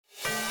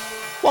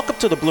Welcome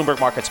to the Bloomberg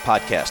Markets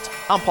Podcast.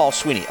 I'm Paul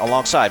Sweeney,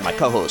 alongside my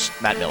co-host,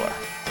 Matt Miller.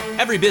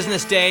 Every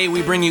business day,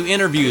 we bring you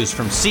interviews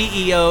from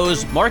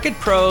CEOs, market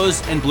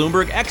pros, and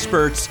Bloomberg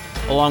experts,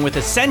 along with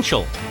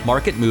essential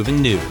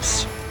market-moving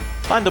news.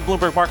 Find the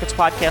Bloomberg Markets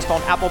Podcast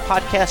on Apple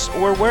Podcasts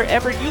or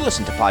wherever you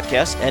listen to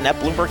podcasts and at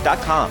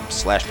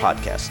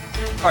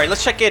Bloomberg.com/podcast. All right,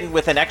 let's check in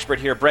with an expert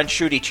here, Brent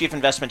Schutte, Chief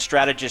Investment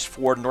Strategist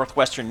for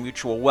Northwestern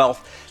Mutual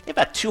Wealth. They have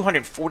about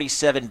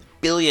 $247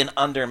 billion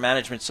under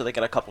management, so they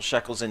got a couple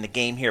shekels in the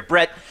game here.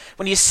 Brett,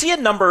 when you see a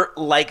number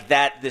like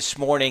that this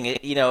morning,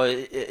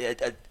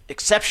 an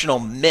exceptional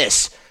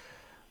miss,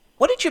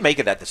 what did you make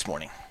of that this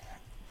morning?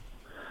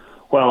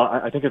 Well,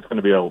 I think it's going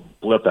to be a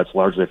blip that's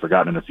largely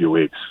forgotten in a few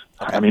weeks.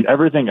 Okay. I mean,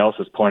 everything else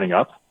is pointing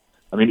up.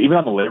 I mean, even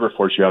on the labor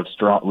front, you have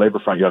strong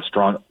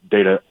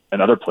data in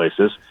other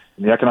places,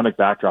 and the economic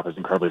backdrop is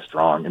incredibly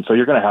strong. And so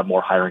you're going to have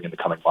more hiring in the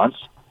coming months.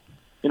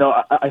 You know,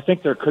 I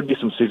think there could be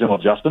some seasonal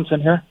adjustments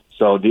in here.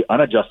 So the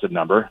unadjusted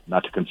number,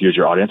 not to confuse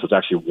your audience, was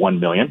actually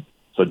 1 million.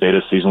 So data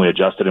is seasonally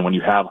adjusted, and when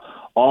you have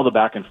all the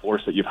back and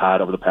forth that you've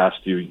had over the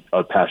past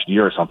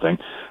year or something,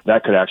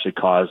 that could actually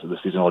cause the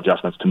seasonal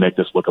adjustments to make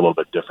this look a little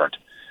bit different.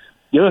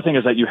 The other thing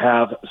is that you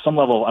have some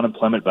level of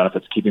unemployment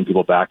benefits keeping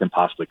people back and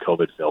possibly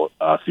COVID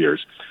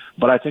fears.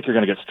 But I think you're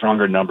going to get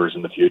stronger numbers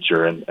in the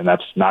future, and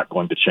that's not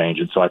going to change.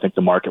 And so I think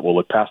the market will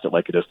look past it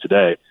like it is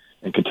today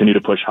and continue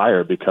to push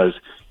higher because,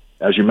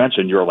 as you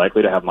mentioned, you're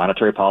likely to have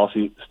monetary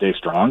policy stay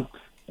strong.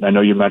 And I know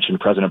you mentioned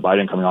President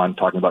Biden coming on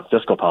talking about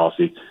fiscal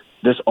policy.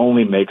 This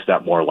only makes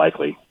that more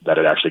likely that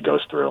it actually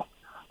goes through.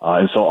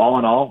 And so all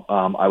in all,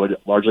 I would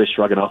largely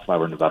shrug it off if I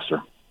were an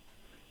investor.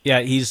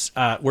 Yeah,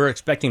 we're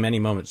expecting him any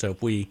moment. So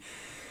if we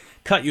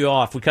cut you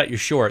off, we cut you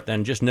short,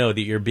 then just know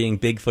that you're being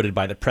big-footed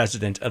by the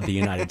President of the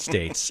United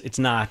States. It's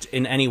not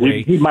in any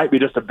way. He might be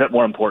just a bit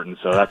more important,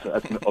 so that's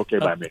okay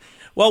by me.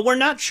 Well, we're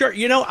not sure.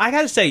 You know, I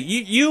got to say,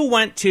 you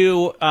went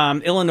to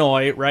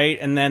Illinois, right,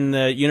 and then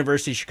the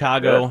University of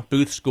Chicago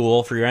Booth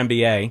School for your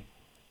MBA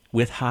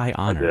with high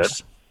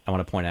honors, I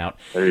want to point out.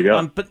 There you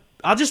go. But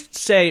I'll just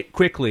say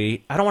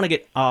quickly, I don't want to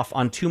get off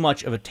on too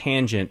much of a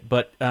tangent,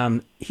 but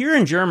here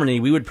in Germany,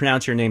 we would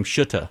pronounce your name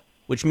Schutte,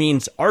 which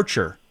means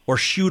archer or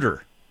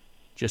shooter,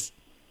 just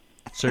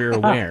so you're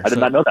aware. I did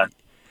not know that.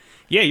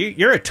 Yeah,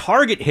 you're a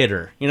target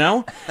hitter, you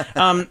know?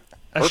 A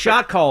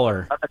shot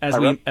caller,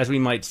 as we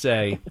might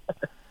say.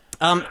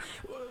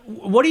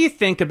 What do you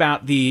think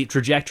about the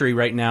trajectory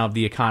right now of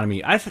the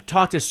economy? I've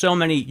talked to so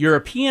many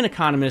European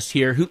economists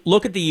here who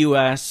look at the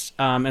U.S.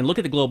 And look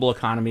at the global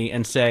economy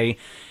and say,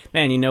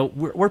 man, you know,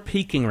 we're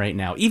peaking right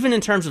now. Even in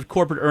terms of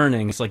corporate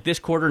earnings, like this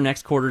quarter,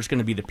 next quarter is going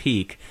to be the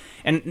peak.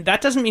 And that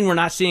doesn't mean we're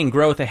not seeing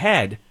growth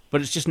ahead, but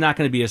it's just not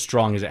going to be as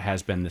strong as it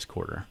has been this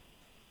quarter.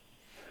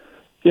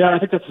 Yeah, I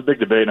think that's a big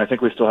debate, and I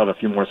think we still have a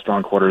few more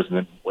strong quarters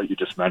than what you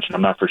just mentioned.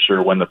 I'm not for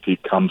sure when the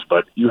peak comes,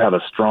 but you have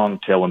a strong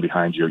tailwind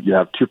behind you. You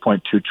have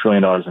 $2.2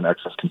 trillion in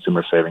excess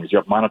consumer savings. You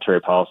have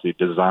monetary policy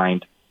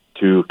designed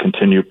to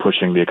continue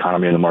pushing the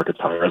economy and the markets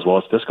higher, as well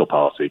as fiscal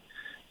policy.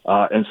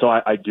 And so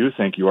I do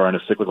think you are in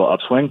a cyclical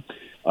upswing.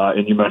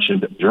 And you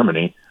mentioned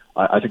Germany.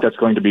 I think that's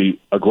going to be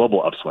a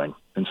global upswing.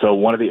 And so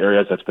one of the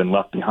areas that's been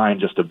left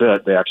behind just a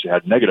bit, they actually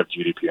had negative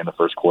GDP in the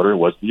first quarter,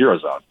 was the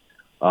Eurozone.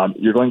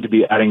 You're going to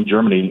be adding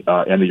Germany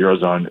and the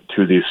Eurozone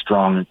to the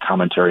strong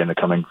commentary in the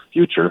coming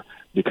future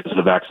because of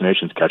the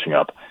vaccinations catching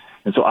up.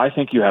 And so I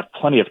think you have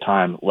plenty of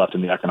time left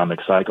in the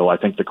economic cycle. I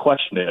think the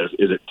question is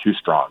it too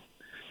strong?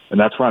 And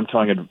that's where I'm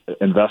telling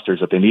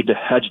investors that they need to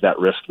hedge that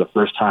risk the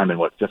first time in,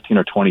 15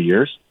 or 20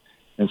 years.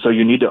 And so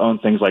you need to own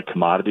things like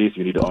commodities.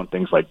 You need to own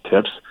things like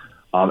tips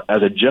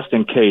as a just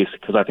in case,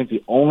 because I think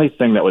the only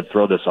thing that would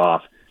throw this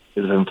off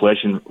is if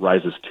inflation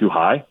rises too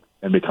high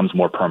and becomes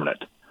more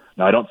permanent.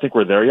 Now, I don't think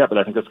we're there yet, but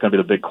I think that's going to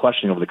be the big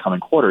question over the coming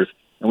quarters.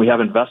 And we have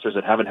investors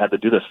that haven't had to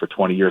do this for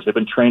 20 years. They've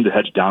been trained to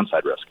hedge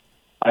downside risk.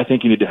 I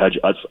think you need to hedge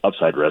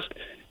upside risk.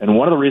 And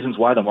one of the reasons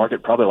why the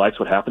market probably likes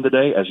what happened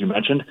today, as you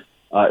mentioned,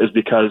 is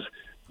because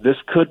this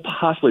could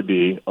possibly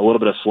be a little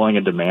bit of slowing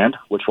in demand,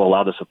 which will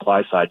allow the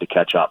supply side to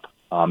catch up.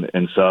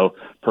 And so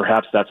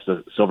perhaps that's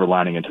the silver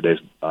lining in today's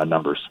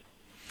numbers.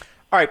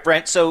 All right,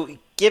 Brent. So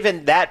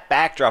given that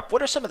backdrop,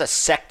 what are some of the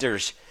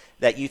sectors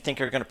that you think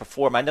are going to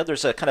perform? I know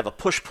there's a kind of a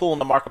push-pull in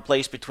the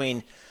marketplace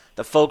between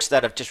the folks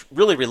that have just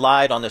really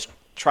relied on this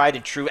tried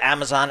and true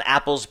Amazon,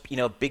 Apple's,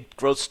 big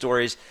growth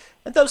stories,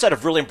 and those that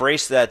have really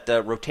embraced that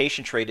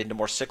rotation trade into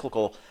more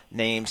cyclical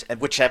names,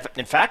 and which have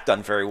in fact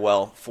done very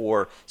well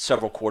for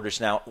several quarters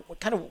now.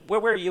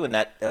 Where were you in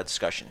that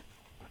discussion?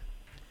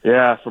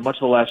 Yeah, for much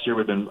of the last year,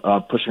 we've been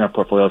pushing our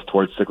portfolios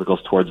towards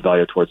cyclicals, towards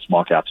value, towards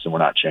small caps, and we're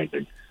not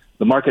changing.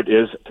 The market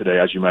is today,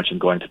 as you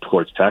mentioned, going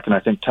towards tech, and I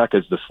think tech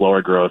is the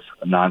slower growth,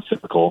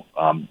 non-cyclical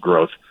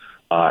growth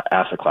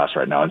asset class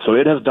right now. And so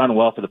it has done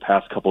well for the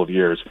past couple of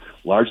years,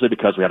 largely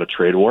because we had a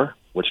trade war,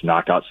 which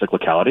knocked out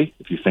cyclicality.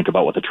 If you think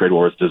about what the trade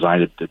war was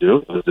designed to do,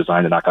 it was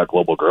designed to knock out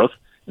global growth,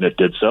 and it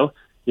did so.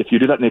 If you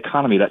do that in the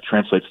economy, that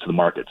translates to the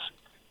markets.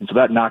 And so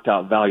that knocked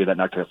out value, that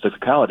knocked out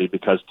cyclicality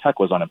because tech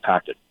was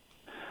unimpacted.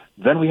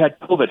 Then we had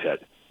COVID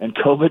hit, and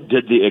COVID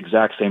did the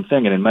exact same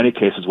thing, and in many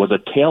cases was a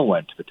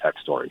tailwind to the tech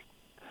story.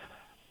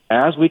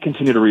 as we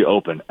continue to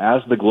reopen,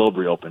 as the globe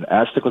reopen,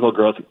 as cyclical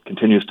growth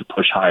continues to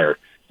push higher,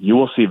 you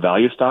will see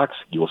value stocks,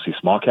 you will see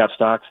small cap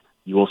stocks,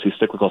 you will see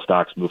cyclical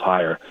stocks move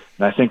higher.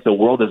 And I think the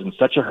world is in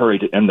such a hurry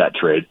to end that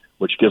trade,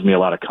 which gives me a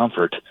lot of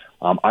comfort.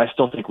 I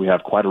still think we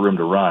have quite a room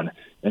to run.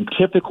 And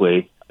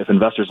typically, if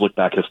investors look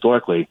back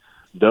historically,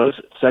 those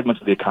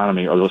segments of the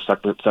economy or those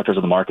sectors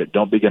of the market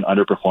don't begin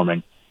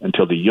underperforming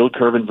until the yield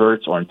curve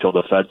inverts or until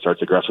the Fed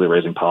starts aggressively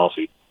raising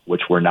policy,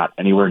 which we're not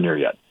anywhere near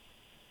yet.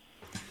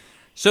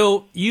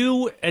 So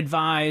you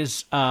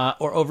advise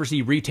or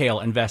oversee retail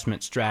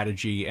investment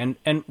strategy. And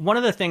one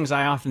of the things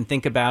I often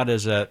think about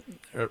as a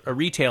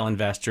retail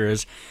investor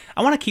is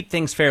I want to keep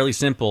things fairly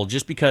simple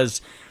just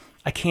because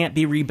I can't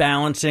be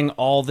rebalancing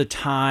all the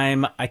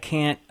time. I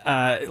can't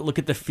look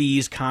at the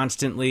fees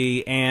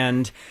constantly.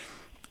 And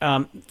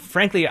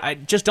frankly, I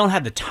just don't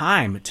have the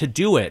time to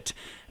do it.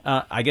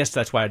 I guess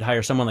that's why I'd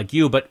hire someone like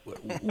you. But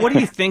what do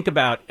you think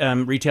about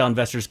retail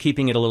investors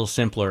keeping it a little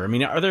simpler? I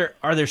mean, are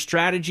there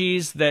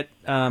strategies that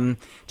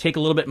take a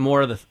little bit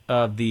more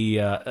of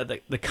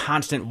the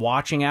constant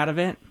watching out of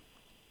it?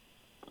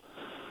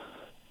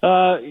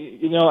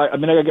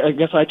 I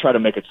guess I try to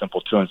make it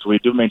simple too. And so we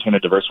do maintain a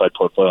diversified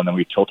portfolio, and then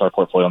we tilt our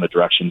portfolio in the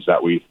directions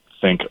that we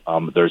think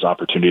there's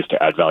opportunities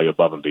to add value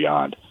above and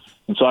beyond.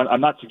 And so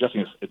I'm not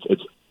suggesting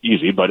it's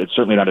easy, but it's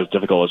certainly not as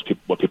difficult as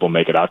what people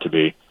make it out to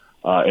be.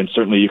 And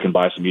certainly you can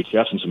buy some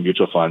ETFs and some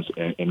mutual funds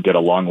and get a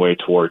long way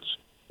towards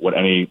what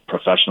any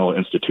professional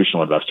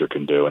institutional investor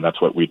can do. And that's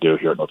what we do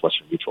here at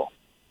Northwestern Mutual.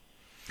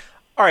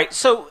 All right.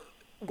 So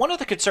one of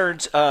the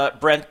concerns,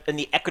 Brent, in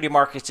the equity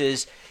markets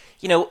is,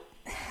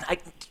 I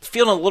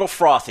feeling a little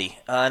frothy,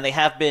 and they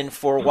have been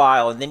for a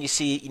while. And then you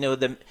see,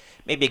 them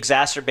maybe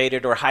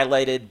exacerbated or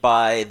highlighted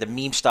by the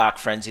meme stock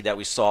frenzy that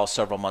we saw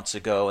several months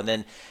ago. And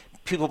then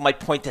people might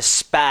point to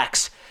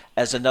SPACs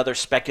as another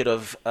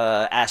speculative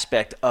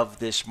aspect of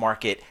this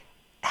market.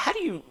 How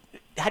do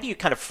you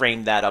kind of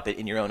frame that up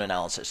in your own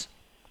analysis?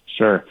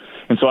 Sure.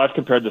 And so I've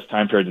compared this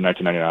time period to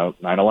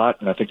 1999 a lot,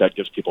 and I think that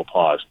gives people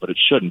pause, but it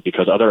shouldn't,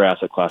 because other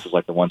asset classes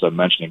like the ones I'm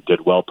mentioning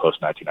did well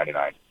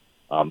post-1999.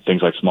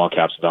 Things like small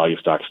caps, value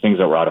stocks, things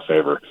that were out of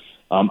favor.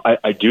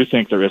 I do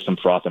think there is some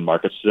froth in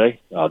markets today.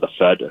 The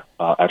Fed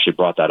actually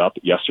brought that up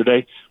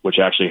yesterday, which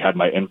actually had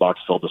my inbox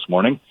filled this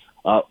morning.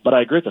 But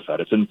I agree with the Fed.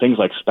 It's in things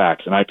like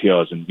SPACs and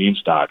IPOs and meme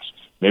stocks,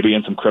 maybe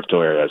in some crypto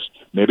areas,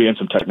 maybe in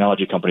some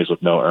technology companies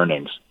with no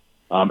earnings.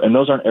 And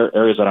those aren't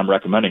areas that I'm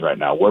recommending right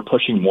now. We're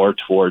pushing more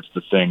towards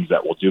the things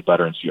that will do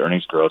better and see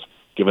earnings growth,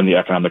 given the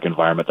economic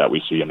environment that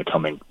we see in the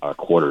coming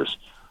quarters.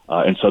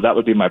 And so that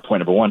would be my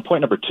point number one.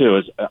 Point number two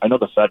is I know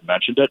the Fed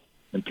mentioned it,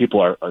 and people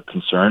are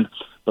concerned,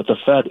 but the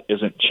Fed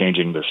isn't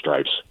changing their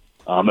stripes.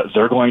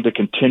 They're going to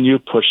continue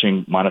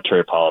pushing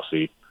monetary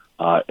policy.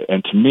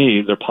 And to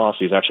me, their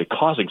policy is actually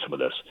causing some of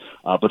this.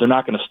 But they're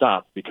not going to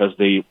stop because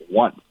they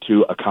want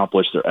to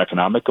accomplish their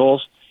economic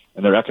goals,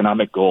 and their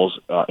economic goals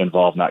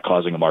involve not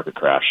causing a market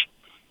crash.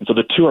 And so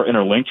the two are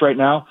interlinked right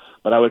now,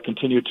 but I would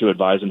continue to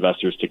advise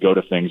investors to go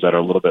to things that are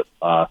a little bit,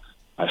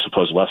 I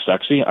suppose, less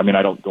sexy. I mean,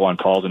 I don't go on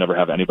calls and never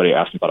have anybody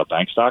ask me about a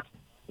bank stock.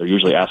 They're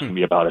usually asking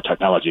me about a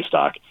technology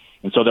stock.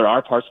 And so there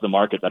are parts of the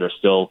market that are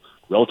still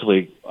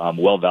relatively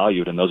well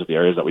valued, and those are the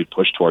areas that we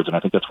push towards, and I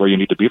think that's where you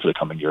need to be for the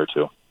coming year or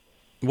two.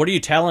 What are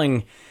you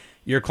telling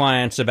your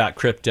clients about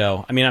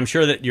crypto? I mean, I'm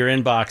sure that your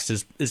inbox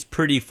is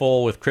pretty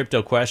full with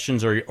crypto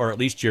questions, or at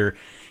least your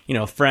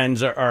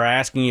friends are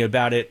asking you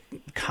about it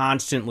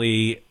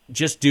constantly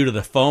just due to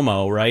the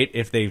FOMO, right?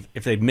 If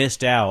they've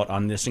missed out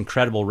on this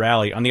incredible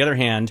rally. On the other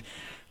hand,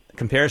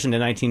 comparison to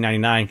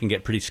 1999 can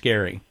get pretty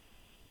scary.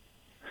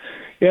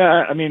 Yeah,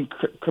 I mean,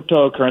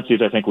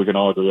 cryptocurrencies, I think we can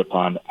all agree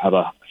upon, have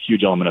a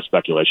huge element of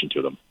speculation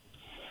to them.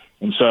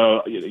 And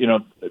so,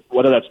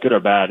 whether that's good or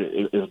bad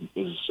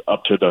is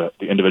up to the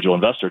individual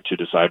investor to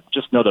decide.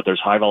 Just know that there's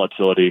high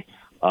volatility,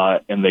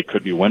 and they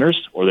could be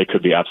winners or they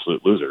could be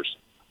absolute losers.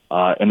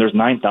 And there's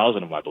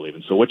 9,000 of them, I believe.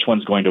 And so which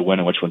one's going to win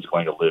and which one's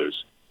going to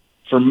lose?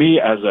 For me,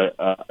 as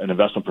an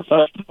investment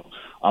professional,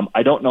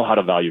 I don't know how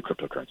to value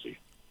cryptocurrency.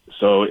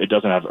 So it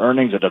doesn't have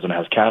earnings. It doesn't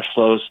have cash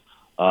flows.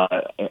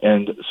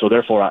 And so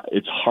therefore,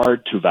 it's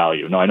hard to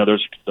value. Now, I know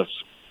there's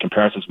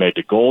comparisons made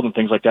to gold and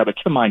things like that, but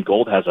keep in mind,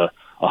 gold has a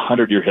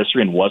 100-year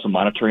history and was a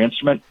monetary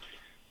instrument.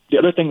 The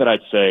other thing that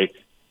I'd say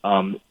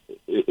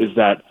is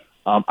that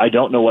I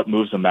don't know what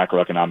moves them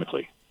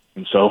macroeconomically.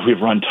 And so we've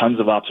run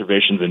tons of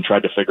observations and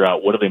tried to figure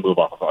out, what do they move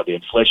off of? Are they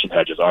inflation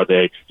hedges? Do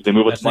they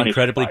move with money? That's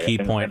an incredibly key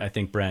point, I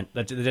think, Brent.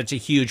 That's a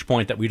huge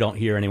point that we don't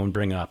hear anyone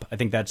bring up. I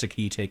think that's a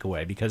key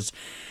takeaway because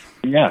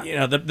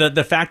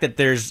the fact that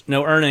there's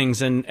no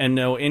earnings and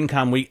no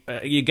income,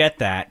 you get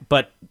that,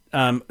 but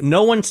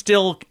no one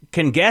still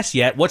can guess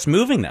yet what's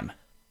moving them.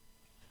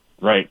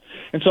 Right.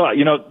 And so,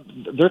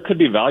 there could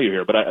be value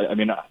here, but I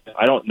mean,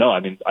 I don't know.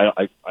 I mean,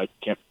 I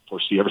can't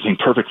foresee everything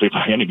perfectly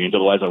by any means.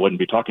 Otherwise, I wouldn't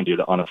be talking to you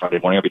on a Friday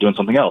morning. I'd be doing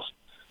something else.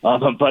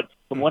 But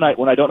when I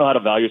don't know how to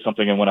value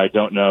something, and when I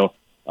don't know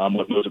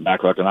what moves it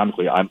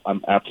macroeconomically,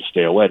 I'm apt to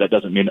stay away. That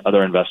doesn't mean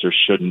other investors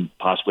shouldn't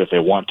possibly, if they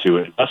want to,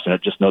 invest in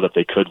it. Just know that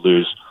they could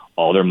lose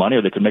all their money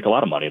or they could make a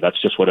lot of money.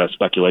 That's just what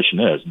speculation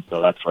is. And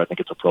so that's where I think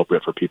it's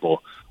appropriate for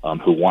people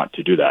who want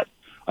to do that.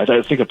 I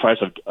think the price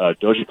of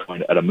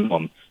Dogecoin at a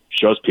minimum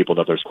shows people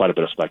that there's quite a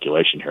bit of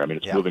speculation here. I mean,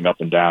 it's moving up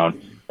and down,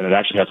 and it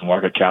actually has a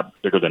market cap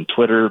bigger than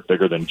Twitter,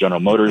 bigger than General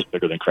Motors,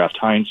 bigger than Kraft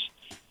Heinz.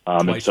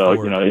 And so,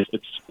 forward.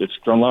 It's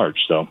grown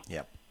large. So,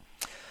 yeah.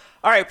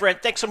 All right,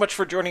 Brent, thanks so much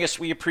for joining us.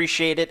 We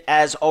appreciate it.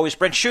 As always,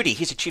 Brent Schutte,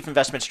 he's a chief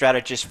investment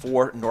strategist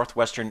for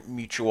Northwestern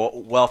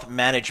Mutual Wealth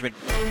Management.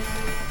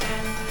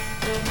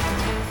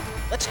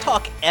 Let's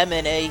talk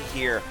M&A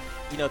here.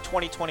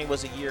 2020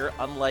 was a year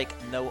unlike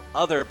no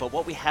other, but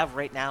what we have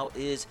right now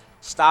is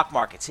stock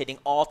markets hitting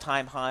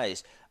all-time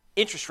highs,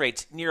 interest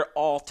rates near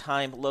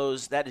all-time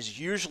lows. That is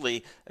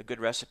usually a good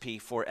recipe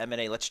for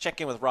M&A. Let's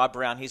check in with Rob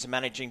Brown. He's a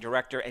managing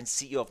director and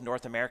CEO of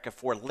North America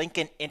for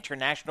Lincoln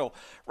International.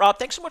 Rob,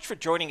 thanks so much for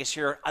joining us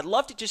here. I'd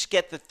love to just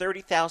get the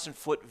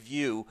 30,000-foot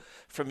view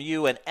from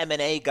you, an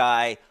M&A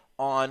guy,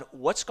 on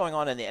what's going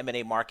on in the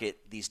M&A market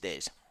these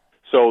days.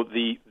 So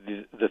the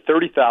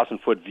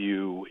 30,000-foot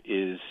view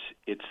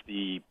it's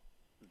the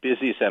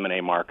busiest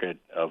M&A market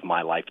of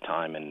my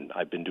lifetime, and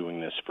I've been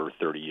doing this for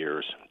 30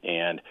 years.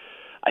 And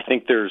I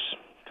think there's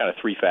kind of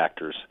three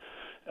factors.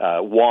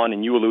 One,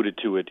 and you alluded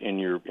to it in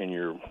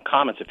your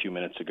comments a few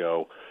minutes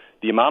ago,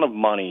 the amount of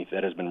money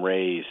that has been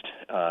raised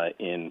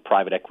in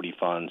private equity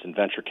funds and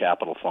venture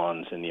capital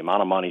funds, and the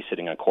amount of money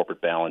sitting on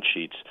corporate balance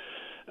sheets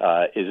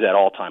is at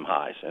all-time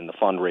highs, and the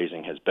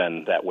fundraising has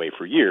been that way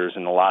for years,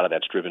 and a lot of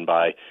that's driven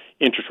by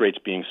interest rates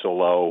being so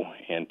low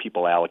and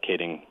people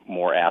allocating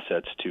more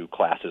assets to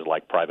classes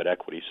like private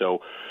equity. So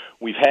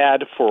we've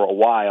had for a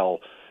while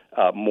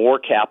more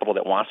capital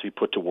that wants to be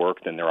put to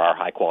work than there are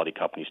high-quality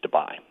companies to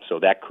buy. So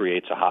that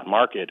creates a hot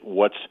market.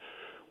 What's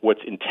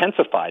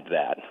intensified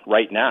that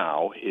right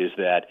now is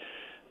that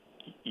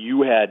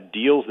you had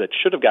deals that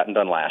should have gotten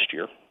done last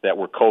year that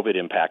were COVID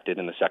impacted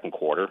in the second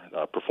quarter.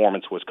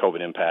 Performance was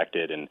COVID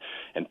impacted, and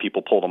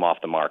people pulled them off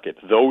the market.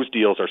 Those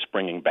deals are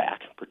springing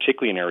back,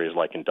 particularly in areas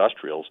like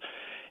industrials.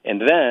 And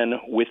then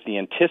with the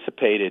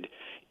anticipated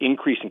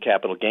increase in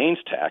capital gains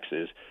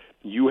taxes,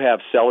 you have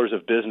sellers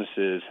of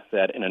businesses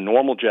that in a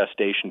normal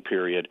gestation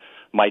period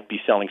might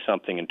be selling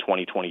something in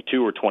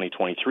 2022 or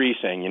 2023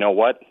 saying, you know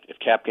what, if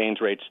cap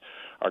gains rates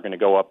are going to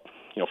go up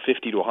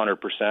 50 to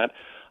 100%,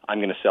 I'm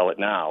going to sell it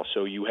now.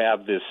 So you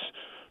have this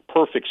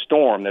perfect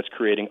storm that's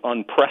creating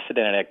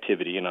unprecedented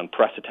activity and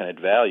unprecedented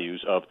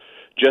values of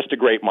just a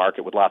great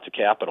market with lots of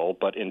capital,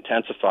 but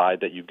intensified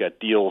that you've got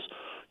deals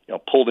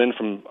pulled in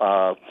from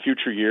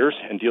future years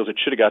and deals that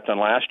should have got done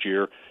last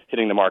year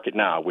hitting the market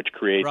now, which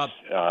creates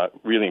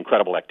really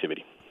incredible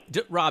activity.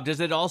 Rob, does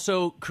it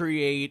also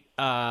create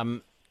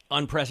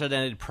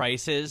unprecedented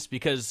prices?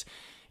 Because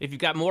if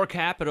you've got more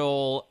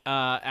capital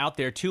out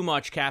there, too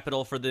much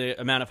capital for the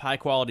amount of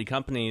high-quality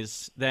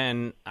companies,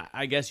 then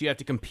I guess you have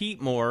to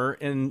compete more,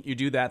 and you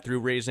do that through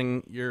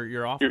raising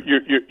your offer.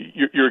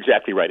 You're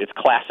exactly right. It's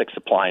classic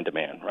supply and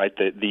demand, right?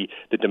 The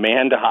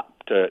demand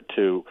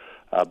to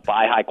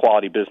buy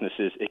high-quality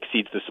businesses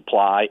exceeds the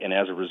supply, and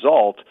as a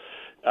result,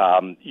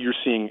 you're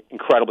seeing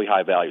incredibly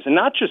high values. And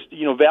not just,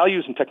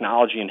 values in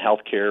technology and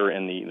healthcare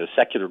and the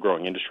secular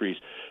growing industries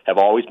have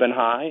always been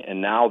high,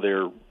 and now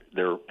they're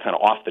kind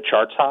of off the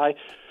charts high.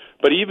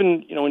 But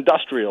even,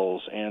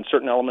 industrials and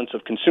certain elements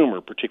of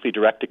consumer, particularly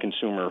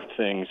direct-to-consumer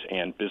things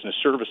and business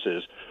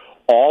services,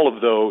 all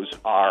of those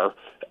are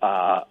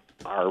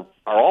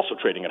also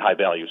trading at high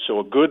values.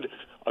 So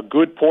a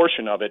good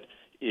portion of it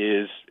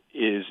is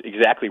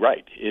exactly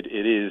right. It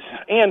is,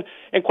 and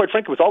quite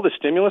frankly, with all this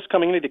stimulus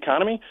coming into the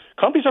economy,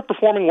 companies are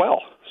performing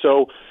well.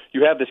 So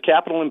you have this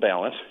capital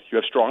imbalance, you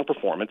have strong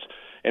performance,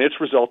 and it's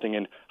resulting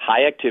in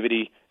high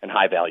activity and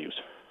high values.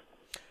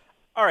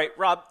 All right,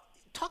 Rob,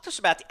 talk to us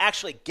about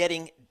actually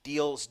getting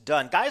deals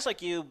done. Guys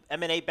like you,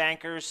 M&A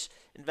bankers,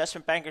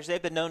 investment bankers,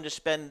 they've been known to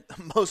spend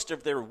most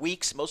of their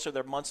weeks, most of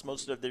their months,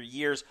 most of their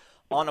years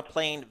on a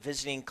plane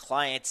visiting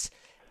clients.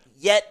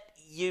 Yet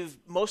you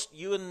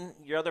and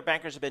your other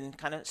bankers have been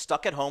kind of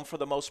stuck at home for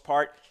the most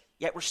part.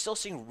 Yet we're still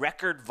seeing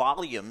record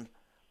volume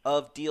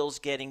of deals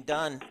getting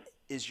done.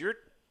 Is your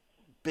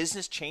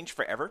business changed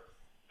forever?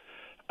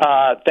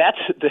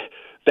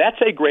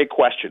 That's a great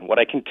question. What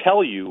I can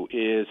tell you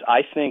is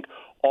I think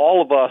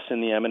all of us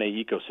in the M&A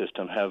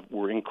ecosystem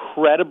were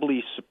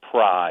incredibly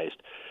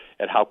surprised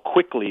at how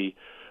quickly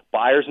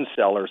buyers and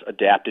sellers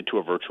adapted to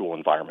a virtual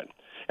environment.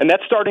 And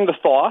that's starting to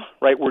thaw,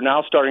 right? We're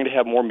now starting to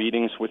have more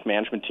meetings with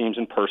management teams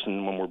in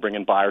person when we're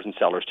bringing buyers and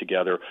sellers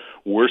together.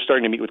 We're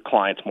starting to meet with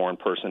clients more in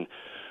person.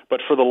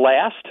 But for the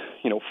last,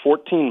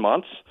 14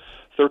 months,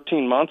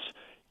 13 months,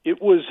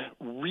 it was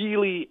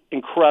really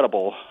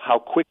incredible how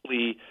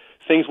quickly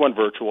things went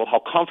virtual,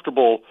 how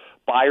comfortable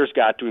buyers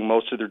got doing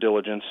most of their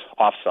diligence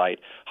off-site,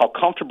 how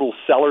comfortable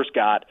sellers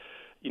got,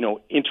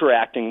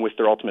 interacting with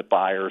their ultimate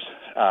buyers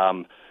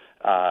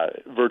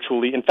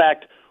virtually. In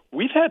fact,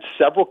 we've had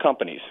several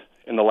companies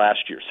in the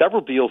last year, several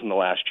deals in the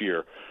last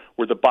year,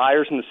 where the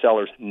buyers and the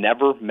sellers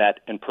never met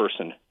in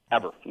person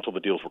ever until the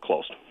deals were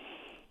closed.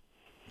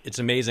 It's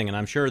amazing, and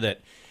I'm sure that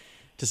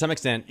to some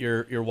extent,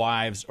 your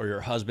wives or your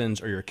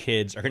husbands or your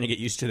kids are going to get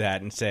used to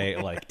that and say,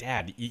 like,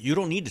 Dad, you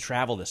don't need to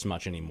travel this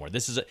much anymore.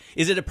 Is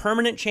it a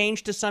permanent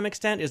change to some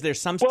extent? Is there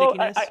some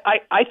stickiness?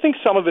 I think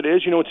some of it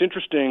is. It's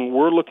interesting.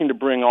 We're looking to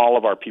bring all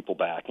of our people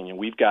back, and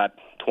we've got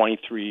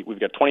 23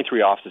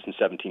 offices in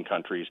 17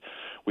 countries.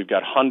 We've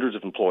got hundreds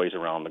of employees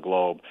around the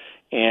globe,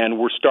 and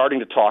we're starting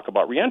to talk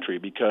about reentry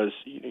because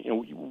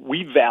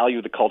we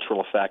value the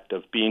cultural effect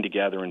of being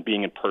together and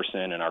being in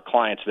person, and our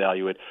clients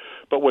value it.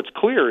 But what's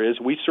clear is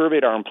we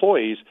surveyed our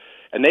employees,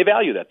 and they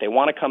value that. They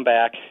want to come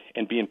back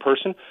and be in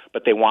person,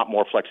 but they want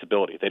more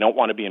flexibility. They don't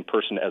want to be in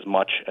person as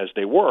much as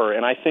they were,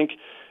 and I think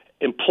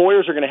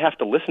employers are going to have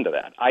to listen to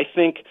that. I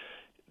think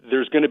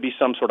there's going to be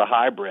some sort of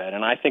hybrid,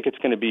 and I think it's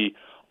going to be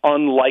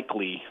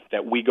unlikely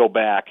that we go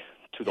back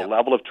to the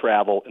level of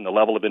travel and the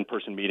level of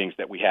in-person meetings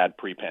that we had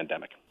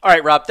pre-pandemic. All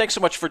right, Rob, thanks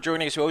so much for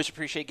joining us. We always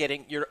appreciate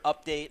getting your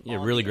update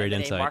on really the great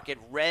M&A insight. Market.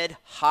 Red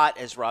hot,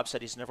 as Rob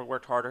said, he's never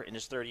worked harder in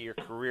his 30-year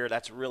career.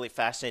 That's really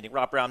fascinating.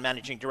 Rob Brown,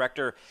 Managing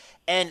Director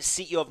and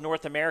CEO of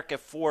North America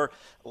for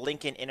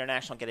Lincoln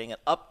International, getting an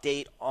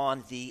update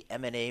on the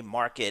M&A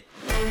market.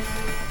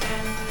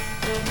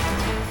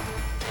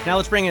 Now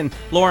let's bring in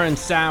Lauren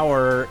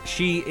Sauer.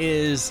 She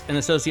is an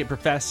associate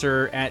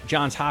professor at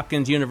Johns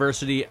Hopkins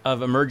University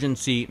of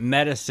Emergency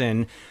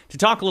Medicine to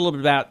talk a little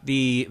bit about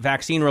the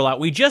vaccine rollout.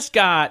 We just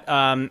got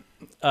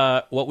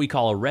what we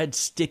call a red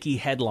sticky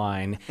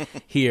headline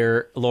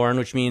here, Lauren,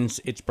 which means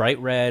it's bright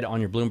red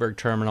on your Bloomberg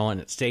terminal and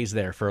it stays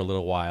there for a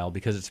little while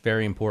because it's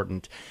very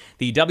important.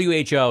 The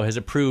WHO has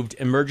approved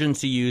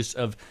emergency use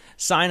of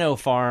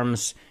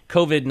Sinopharm's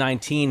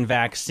COVID-19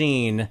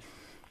 vaccine.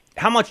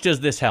 How much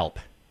does this help?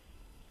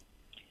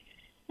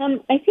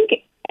 I think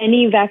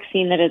any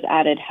vaccine that is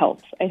added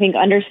helps. I think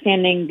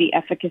understanding the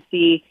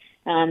efficacy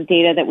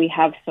data that we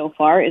have so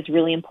far is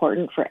really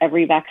important for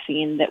every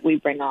vaccine that we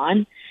bring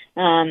on.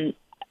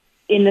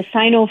 In the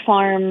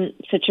Sinopharm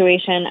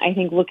situation, I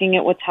think looking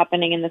at what's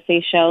happening in the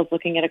Seychelles,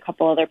 looking at a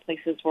couple other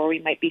places where we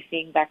might be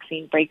seeing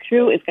vaccine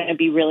breakthrough is going to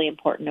be really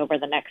important over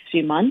the next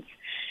few months.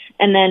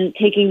 And then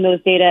taking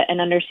those data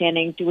and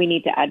understanding, do we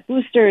need to add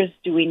boosters?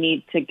 Do we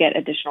need to get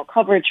additional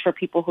coverage for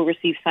people who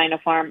receive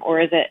Sinopharm? Or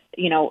is it,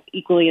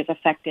 equally as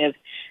effective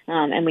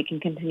and we can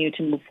continue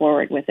to move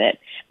forward with it?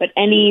 But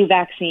any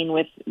vaccine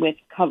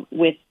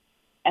with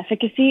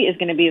efficacy is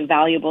going to be a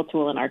valuable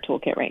tool in our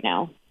toolkit right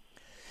now.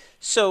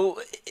 So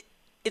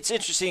it's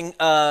interesting.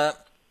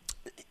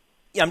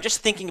 I'm just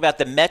thinking about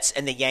the Mets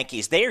and the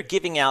Yankees. They are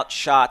giving out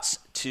shots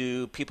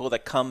to people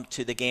that come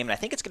to the game, and I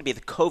think it's going to be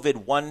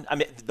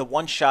the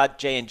one-shot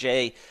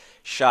J&J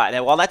shot.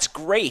 And while that's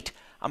great,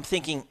 I'm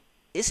thinking,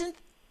 isn't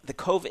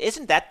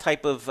that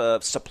type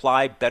of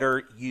supply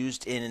better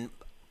used in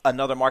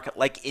another market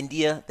like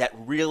India that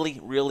really,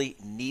 really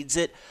needs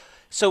it?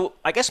 So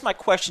I guess my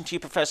question to you,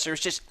 Professor,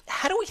 is just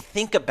how do we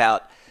think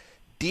about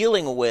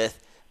dealing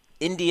with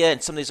India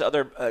and some of these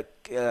other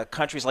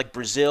countries like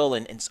Brazil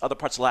and other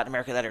parts of Latin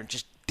America that are in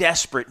just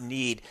desperate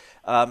need?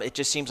 It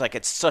just seems like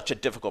it's such a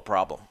difficult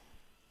problem.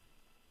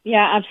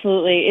 Yeah,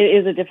 absolutely. It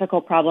is a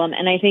difficult problem.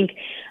 And I think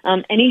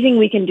anything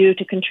we can do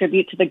to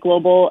contribute to the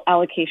global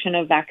allocation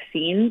of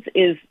vaccines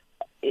is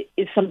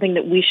something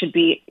that we should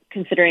be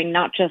considering,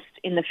 not just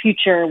in the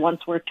future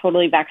once we're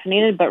totally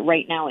vaccinated, but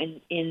right now in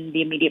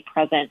the immediate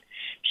present.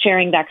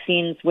 Sharing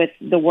vaccines with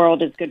the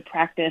world is good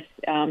practice.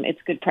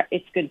 It's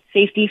good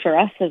safety for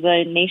us as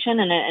a nation,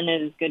 and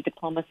it is good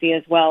diplomacy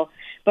as well.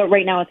 But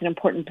right now, it's an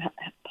important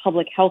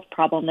public health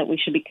problem that we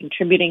should be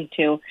contributing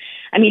to.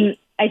 I mean,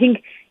 I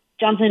think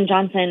Johnson &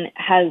 Johnson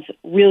has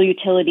real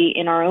utility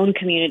in our own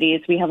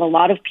communities. We have a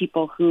lot of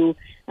people who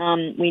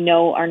we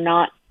know are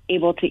not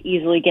able to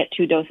easily get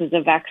 2 doses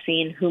of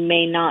vaccine, who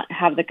may not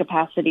have the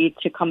capacity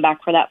to come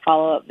back for that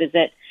follow-up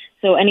visit.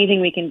 So anything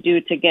we can do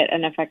to get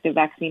an effective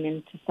vaccine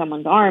into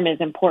someone's arm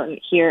is important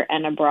here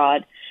and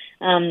abroad.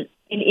 In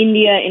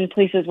India, in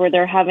places where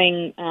they're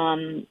having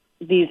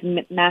these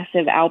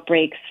massive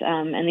outbreaks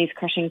and these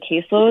crushing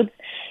caseloads,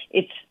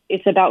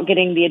 it's about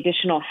getting the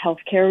additional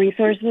healthcare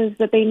resources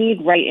that they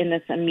need right in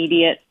this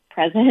immediate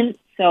present.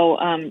 So,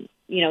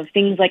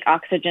 things like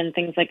oxygen,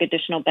 things like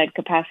additional bed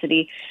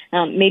capacity,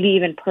 maybe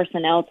even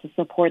personnel to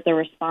support the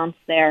response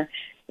there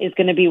is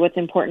going to be what's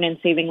important in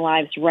saving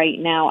lives right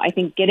now. I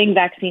think getting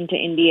vaccine to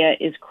India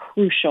is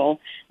crucial,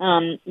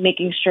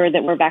 making sure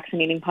that we're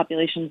vaccinating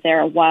populations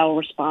there while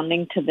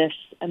responding to this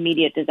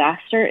immediate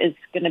disaster is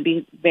going to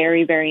be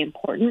very, very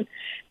important.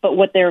 But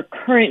what their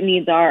current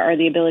needs are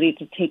the ability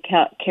to take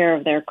care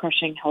of their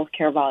crushing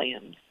healthcare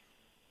volumes.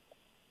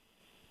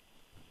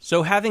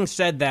 So having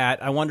said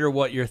that, I wonder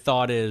what your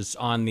thought is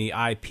on the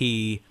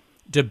IP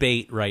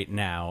debate right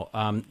now.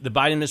 The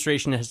Biden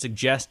administration has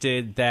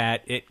suggested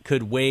that it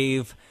could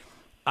waive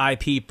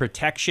IP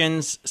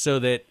protections so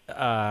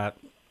that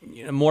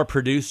more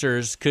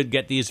producers could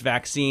get these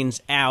vaccines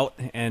out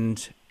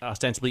and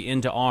ostensibly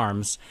into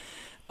arms.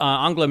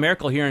 Angela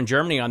Merkel here in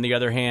Germany, on the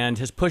other hand,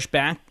 has pushed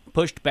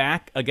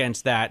back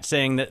against that,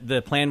 saying that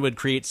the plan would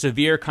create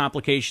severe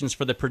complications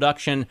for the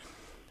production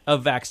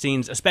of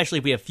vaccines, especially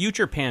if we have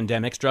future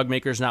pandemics. Drug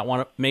makers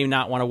may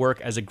not want to work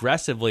as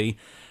aggressively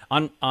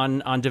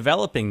on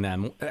developing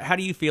them. How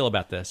do you feel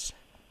about this?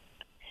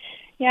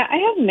 Yeah, I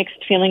have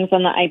mixed feelings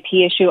on the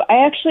IP issue.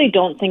 I actually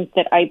don't think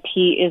that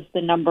IP is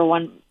the number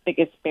one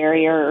biggest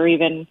barrier, or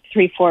even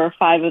 3, 4, or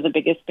 5 of the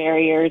biggest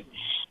barriers.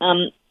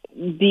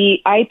 The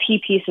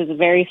IP piece is a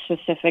very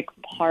specific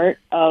part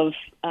of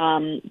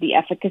the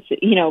efficacy,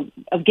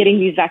 of getting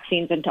these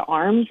vaccines into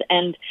arms.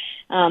 And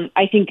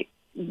I think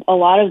a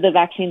lot of the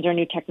vaccines are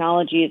new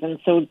technologies, and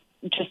so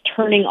just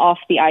turning off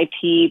the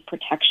IP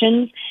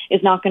protections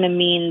is not going to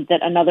mean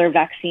that another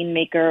vaccine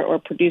maker or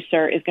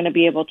producer is going to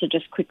be able to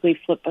just quickly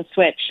flip a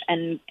switch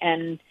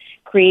and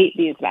create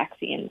these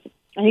vaccines.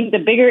 I think the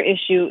bigger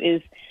issue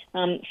is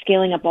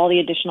scaling up all the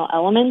additional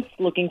elements,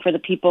 looking for the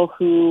people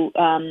who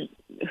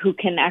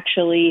can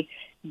actually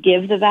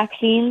give the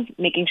vaccines,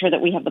 making sure that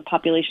we have the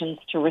populations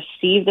to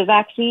receive the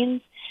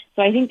vaccines.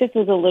 So I think this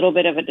is a little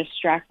bit of a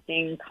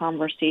distracting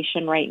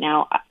conversation right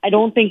now. I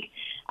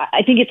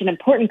think it's an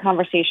important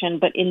conversation,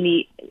 but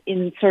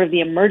in sort of the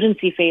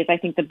emergency phase, I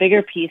think the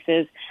bigger piece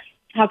is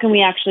how can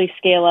we actually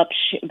scale up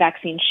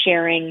vaccine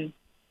sharing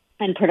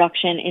and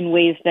production in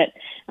ways that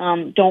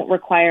don't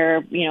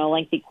require,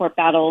 lengthy court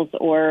battles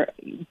or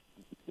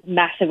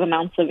massive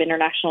amounts of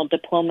international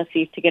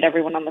diplomacy to get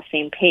everyone on the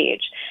same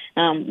page.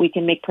 We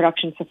can make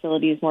production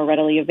facilities more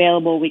readily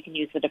available. We can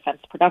use the Defense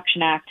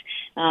Production Act.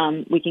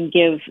 We can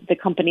give the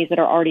companies that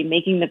are already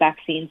making the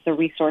vaccines the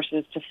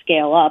resources to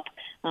scale up,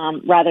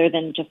 rather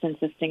than just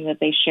insisting that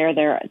they share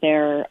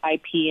their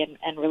IP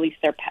and release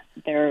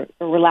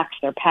relax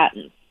their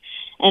patents.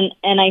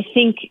 And I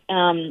think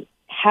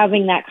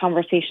having that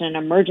conversation in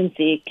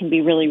emergency can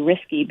be really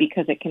risky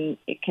because it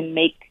can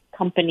make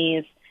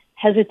companies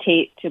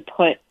hesitate to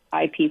put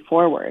IP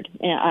forward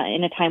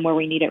in a time where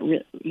we need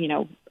it,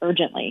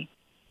 urgently.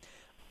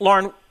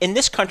 Lauren, in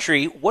this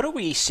country, what are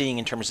we seeing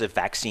in terms of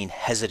vaccine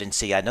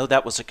hesitancy? I know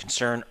that was a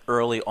concern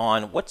early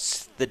on.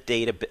 What's the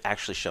data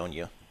actually showing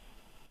you?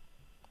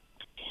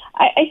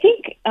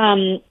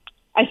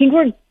 I think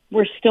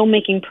we're still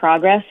making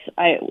progress.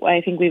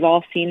 I think we've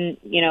all seen,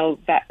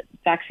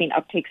 vaccine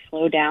uptake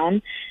slow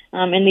down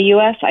in the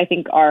U.S. I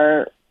think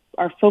our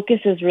focus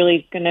is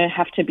really going to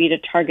have to be to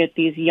target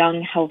these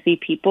young, healthy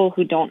people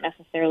who don't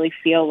necessarily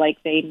feel like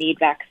they need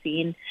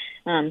vaccine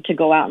to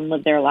go out and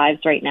live their lives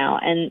right now.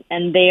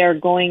 And they are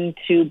going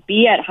to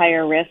be at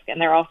higher risk, and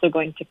they're also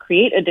going to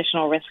create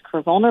additional risk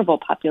for vulnerable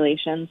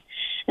populations.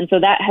 And so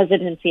that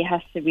hesitancy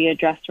has to be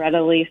addressed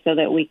readily so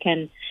that we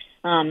can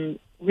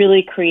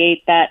really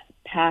create that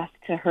path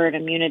to herd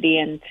immunity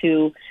and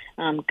to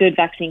good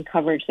vaccine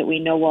coverage that we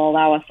know will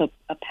allow us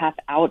a path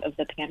out of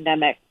the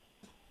pandemic.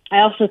 I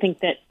also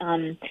think that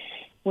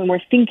when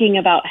we're thinking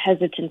about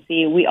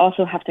hesitancy, we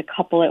also have to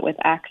couple it with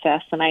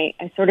access. And I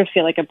sort of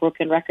feel like a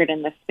broken record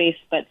in this space,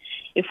 but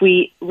if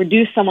we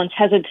reduce someone's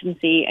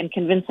hesitancy and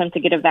convince them to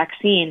get a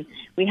vaccine,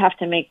 we have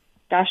to make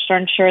gosh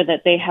darn sure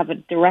that they have a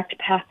direct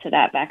path to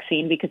that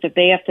vaccine, because if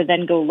they have to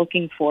then go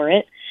looking for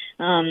it,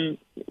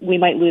 we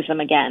might lose them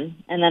again.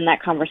 And then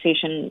that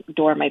conversation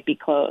door might be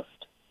closed.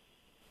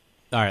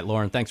 All right,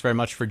 Lauren, thanks very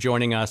much for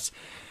joining us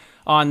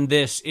on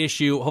this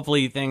issue.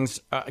 Hopefully things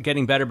are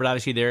getting better, but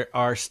obviously there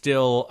are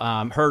still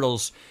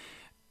hurdles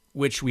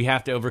which we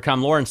have to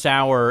overcome. Lauren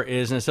Sauer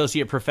is an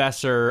associate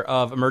professor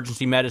of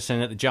emergency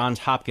medicine at the Johns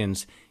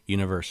Hopkins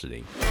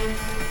University.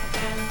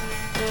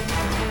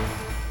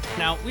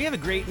 Now, we have a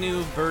great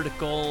new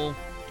vertical.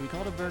 Do we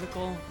call it a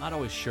vertical? Not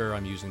always sure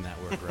I'm using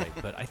that word right,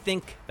 but I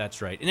think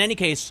that's right. In any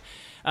case,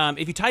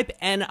 if you type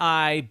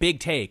NI Big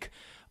Take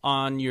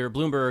on your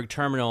Bloomberg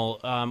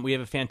terminal, we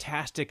have a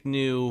fantastic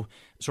new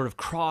sort of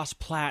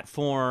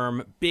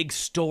cross-platform big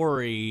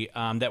story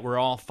that we're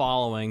all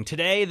following.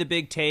 Today, the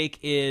big take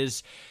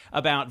is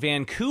about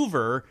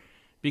Vancouver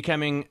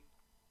becoming,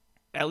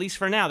 at least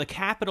for now, the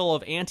capital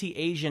of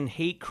anti-Asian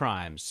hate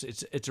crimes.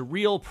 It's a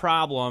real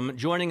problem.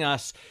 Joining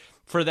us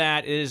for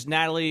that is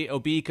Natalie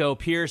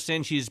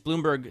Obiko-Pearson. She's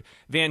Bloomberg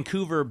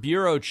Vancouver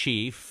bureau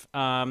chief.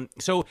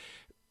 So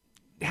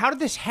how did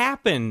this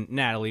happen,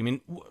 Natalie? I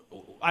mean,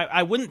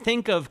 I wouldn't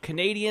think of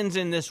Canadians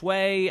in this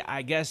way.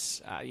 I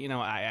guess,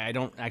 I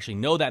don't actually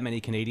know that many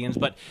Canadians,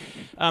 but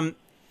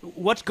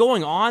what's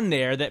going on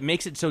there that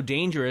makes it so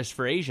dangerous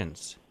for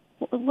Asians?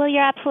 Well,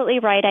 you're absolutely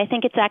right. I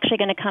think it's actually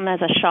going to come as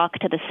a shock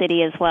to the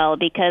city as well,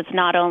 because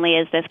not only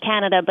is this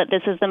Canada, but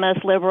this is the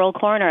most liberal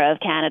corner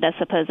of Canada,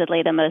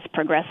 supposedly the most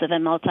progressive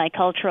and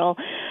multicultural.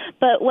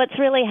 But what's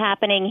really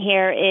happening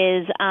here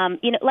is,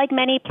 like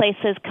many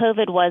places,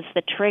 COVID was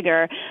the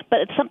trigger,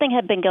 but something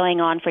had been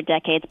going on for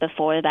decades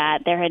before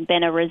that. There had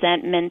been a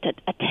resentment,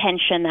 a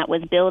tension that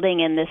was building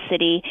in this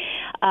city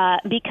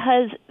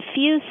because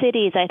few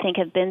cities, I think,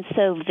 have been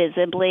so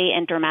visibly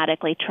and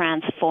dramatically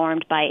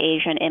transformed by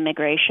Asian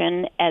immigration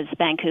transition as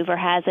Vancouver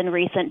has in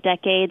recent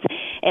decades.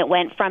 It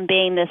went from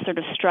being this sort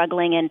of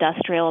struggling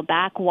industrial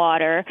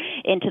backwater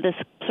into this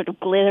sort of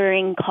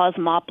glittering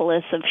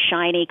cosmopolis of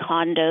shiny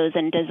condos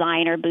and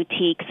designer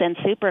boutiques and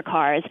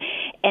supercars.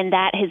 And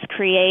that has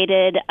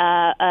created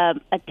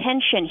a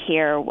tension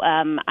here.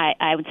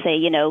 I would say,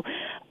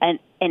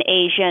 an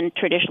Asian,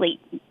 traditionally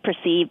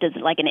perceived as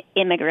like an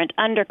immigrant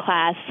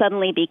underclass,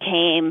 suddenly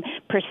became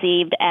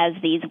perceived as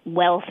these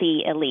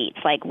wealthy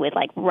elites, like with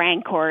like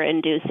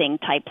rancor-inducing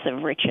types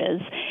of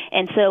riches.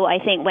 And so I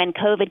think when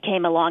COVID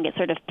came along, it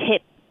sort of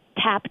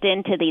tapped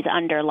into these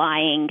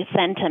underlying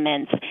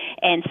sentiments,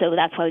 and so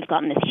that's why we've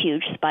gotten this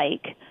huge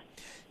spike.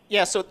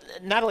 Yeah, so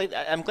Natalie,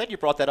 I'm glad you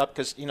brought that up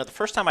because, the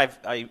first time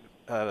I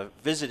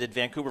visited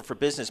Vancouver for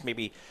business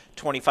maybe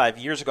 25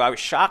 years ago, I was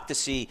shocked to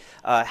see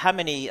how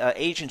many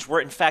Asians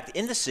were in fact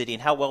in the city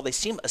and how well they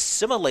seem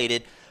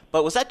assimilated.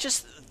 But was that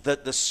just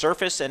the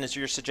surface? And as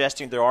you're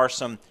suggesting, there are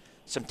some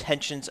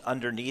tensions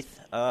underneath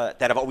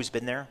that have always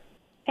been there?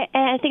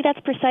 And I think that's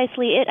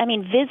precisely it. I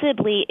mean,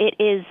 visibly, it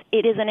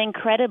is an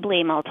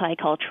incredibly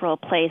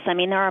multicultural place. I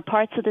mean, there are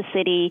parts of the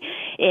city,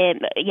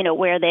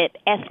 where the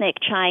ethnic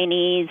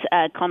Chinese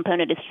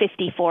component is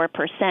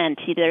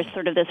 54%. There's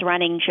sort of this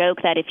running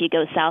joke that if you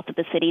go south of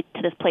the city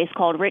to this place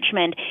called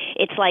Richmond,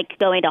 it's like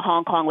going to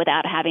Hong Kong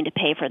without having to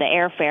pay for the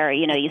airfare.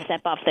 You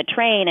step off the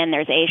train and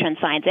there's Asian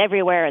signs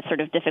everywhere. It's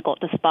sort of difficult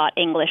to spot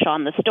English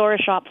on the store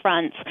shop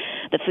fronts.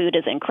 The food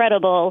is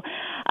incredible.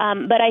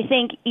 But I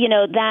think,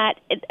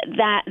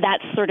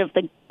 that's sort of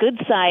the good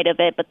side of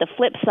it, but the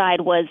flip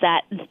side was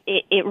that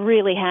it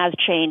really has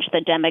changed the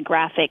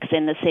demographics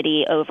in the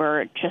city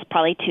over just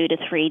probably 2 to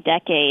 3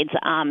 decades,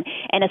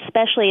 and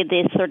especially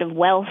this sort of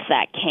wealth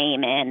that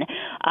came in.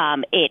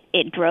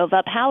 It drove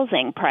up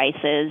housing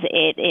prices.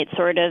 It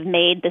sort of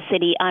made the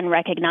city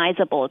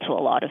unrecognizable to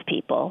a lot of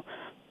people.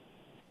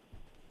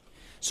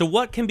 So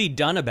what can be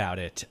done about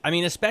it? I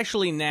mean,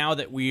 especially now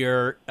that we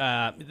are,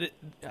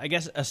 I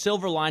guess, a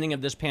silver lining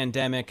of this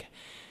pandemic,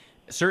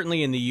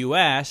 certainly in the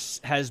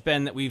U.S., has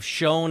been that we've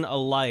shone a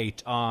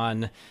light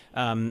on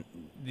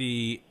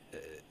the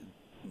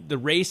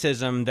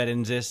racism that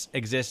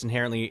exists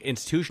inherently,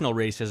 institutional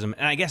racism.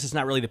 And I guess it's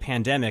not really the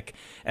pandemic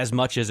as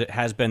much as it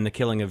has been the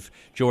killing of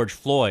George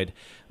Floyd.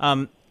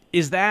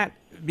 Is that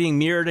being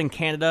mirrored in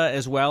Canada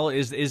as well?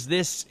 Is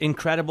this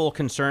incredible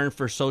concern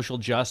for social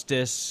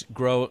justice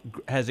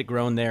has it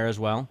grown there as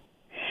well?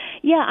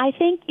 Yeah, I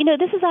think,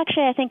 this is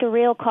actually, I think, a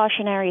real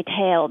cautionary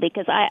tale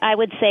because I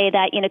would say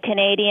that,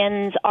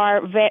 Canadians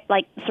are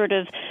sort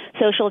of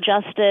social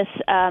justice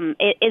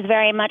is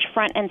very much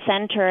front and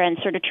center. And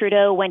sort of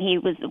Trudeau, when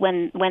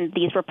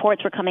these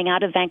reports were coming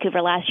out of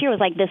Vancouver last year, was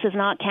like, this is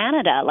not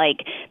Canada. Like,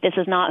 this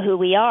is not who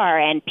we are.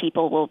 And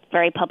people will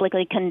very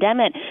publicly condemn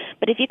it.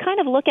 But if you kind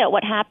of look at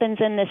what happens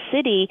in this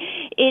city,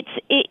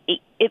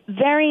 it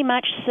very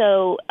much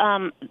so,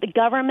 the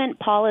government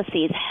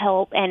policies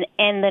help,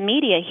 and the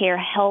media here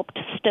helped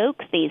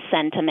stoke these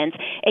sentiments.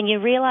 And you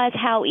realize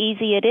how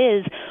easy it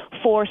is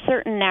for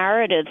certain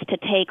narratives to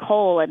take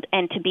hold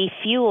and to be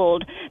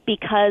fueled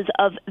because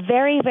of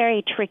very,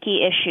 very tricky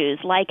issues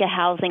like a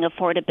housing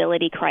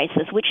affordability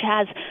crisis, which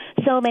has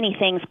so many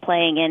things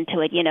playing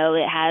into it.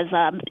 It has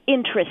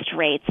interest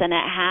rates and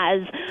it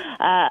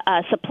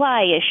has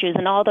supply issues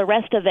and all the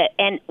rest of it.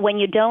 And when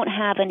you don't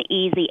have an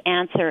easy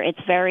answer,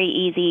 it's very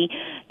easy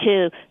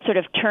to sort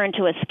of turn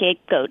to a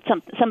scapegoat,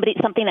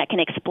 something that can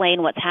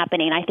explain what's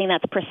happening. I think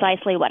that's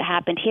precisely what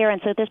happened here.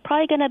 And so there's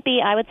probably going to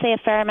be, I would say, a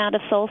fair amount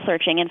of soul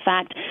searching. In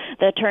fact,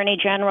 the Attorney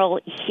General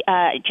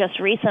just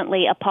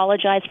recently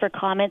apologized for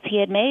comments he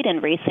had made in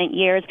recent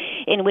years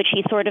in which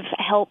he sort of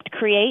helped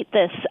create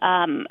this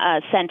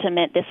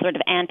sentiment, this sort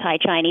of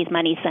anti-Chinese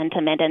money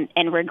sentiment,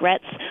 and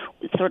regrets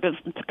sort of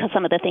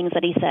some of the things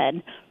that he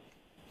said.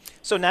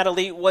 So,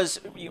 Natalie, was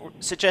you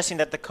suggesting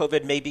that the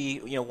COVID may be,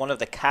 one of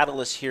the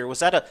catalysts here? Was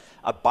that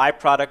a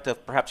byproduct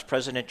of perhaps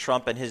President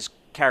Trump and his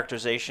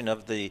characterization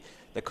of the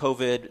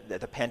COVID,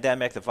 the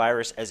pandemic, the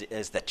virus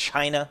as the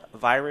China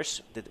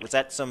virus? Was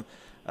that some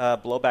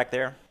blowback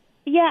there?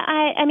 Yeah,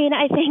 I mean,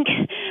 I think,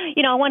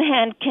 on one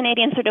hand,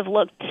 Canadians sort of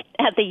looked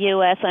at the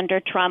U.S. under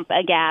Trump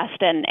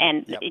aghast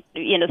and yep.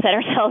 Set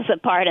ourselves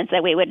apart and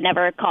said we would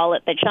never call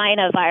it the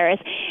China virus.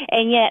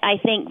 And yet I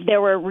think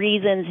there were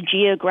reasons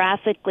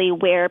geographically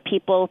where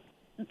people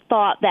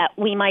thought that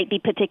we might be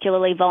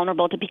particularly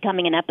vulnerable to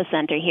becoming an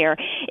epicenter here,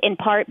 in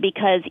part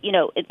because,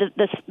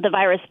 the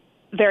virus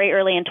very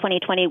early in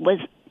 2020 was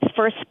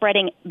first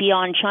spreading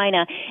beyond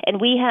China, and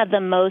we had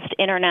the most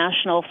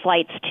international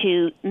flights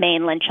to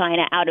mainland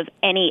China out of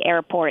any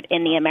airport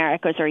in the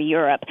Americas or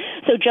Europe.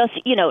 So just,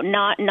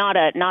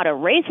 not a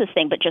racist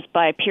thing, but just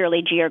by a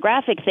purely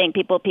geographic thing,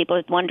 people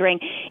are wondering,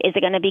 is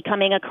it going to be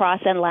coming across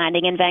and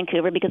landing in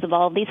Vancouver because of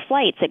all of these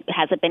flights?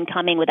 Has it been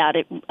coming without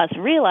us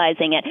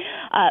realizing it?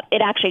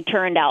 It actually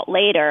turned out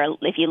later,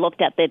 if you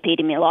looked at the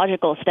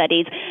epidemiological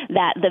studies,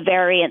 that the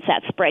variants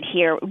that spread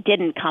here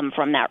didn't come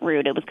from that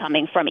route. It was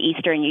coming from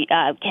Eastern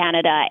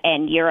Canada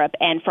and Europe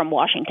and from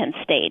Washington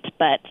State.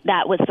 But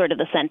that was sort of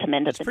the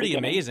sentiment at the beginning.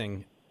 It's pretty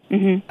amazing.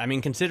 Mm-hmm. I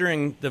mean,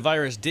 considering the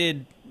virus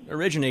did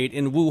originate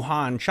in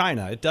Wuhan,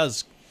 China. It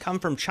does come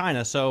from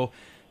China, so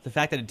the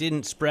fact that it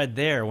didn't spread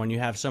there when you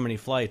have so many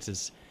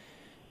flights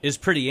is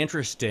pretty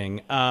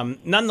interesting.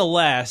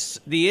 Nonetheless,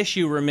 the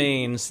issue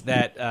remains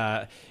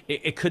that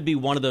it could be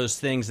one of those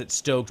things that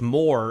stoked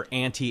more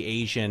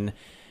anti-Asian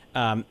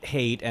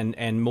hate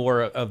and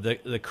more of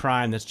the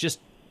crime that's just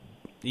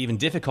even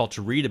difficult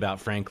to read about,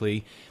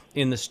 frankly,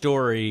 in the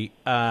story.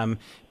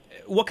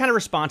 What kind of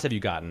response have you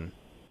gotten?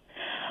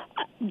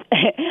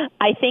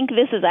 I think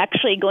this is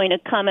actually going to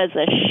come as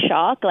a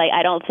shock. Like,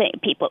 I don't think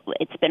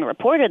it's been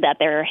reported that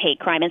there are hate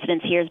crime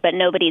incidents here, but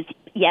nobody's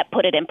yet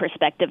put it in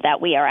perspective that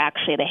we are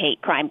actually the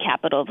hate crime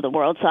capital of the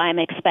world. So I'm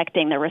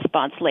expecting the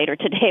response later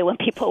today when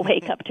people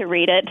wake up to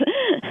read it.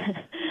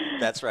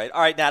 That's right.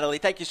 All right, Natalie,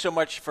 thank you so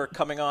much for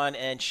coming on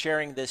and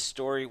sharing this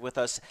story with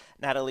us.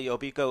 Natalie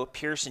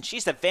Obiko-Pearson,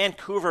 she's the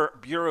Vancouver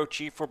bureau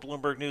chief for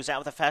Bloomberg News, out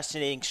with a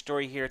fascinating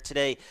story here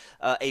today,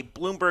 a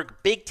Bloomberg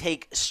Big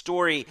Take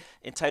story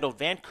entitled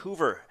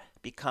Vancouver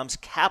becomes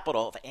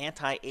capital of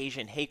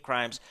anti-Asian hate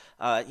crimes.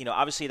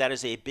 Obviously that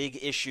is a big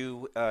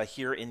issue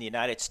here in the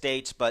United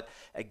States, but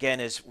again,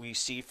 as we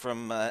see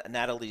from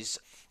Natalie's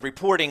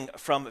reporting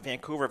from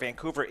Vancouver,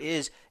 Vancouver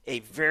is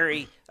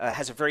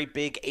has a very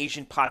big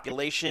Asian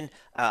population,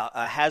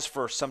 has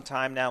for some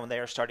time now, and they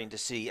are starting to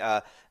see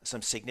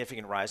some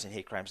significant rise in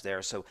hate crimes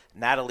there. So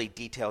Natalie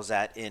details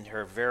that in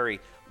her very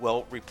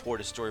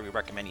well-reported story. We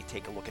recommend you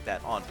take a look at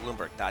that on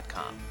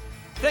Bloomberg.com.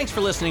 Thanks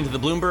for listening to the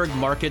Bloomberg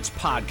Markets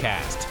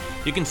Podcast.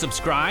 You can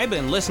subscribe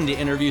and listen to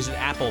interviews at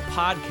Apple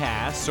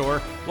Podcasts or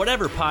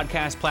whatever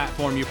podcast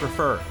platform you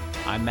prefer.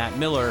 I'm Matt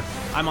Miller.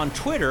 I'm on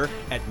Twitter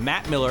at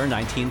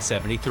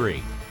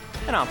MattMiller1973.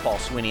 And I'm Paul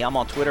Sweeney. I'm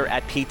on Twitter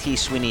at PT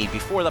Sweeney.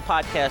 Before the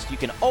podcast, you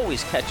can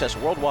always catch us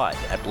worldwide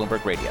at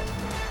Bloomberg Radio.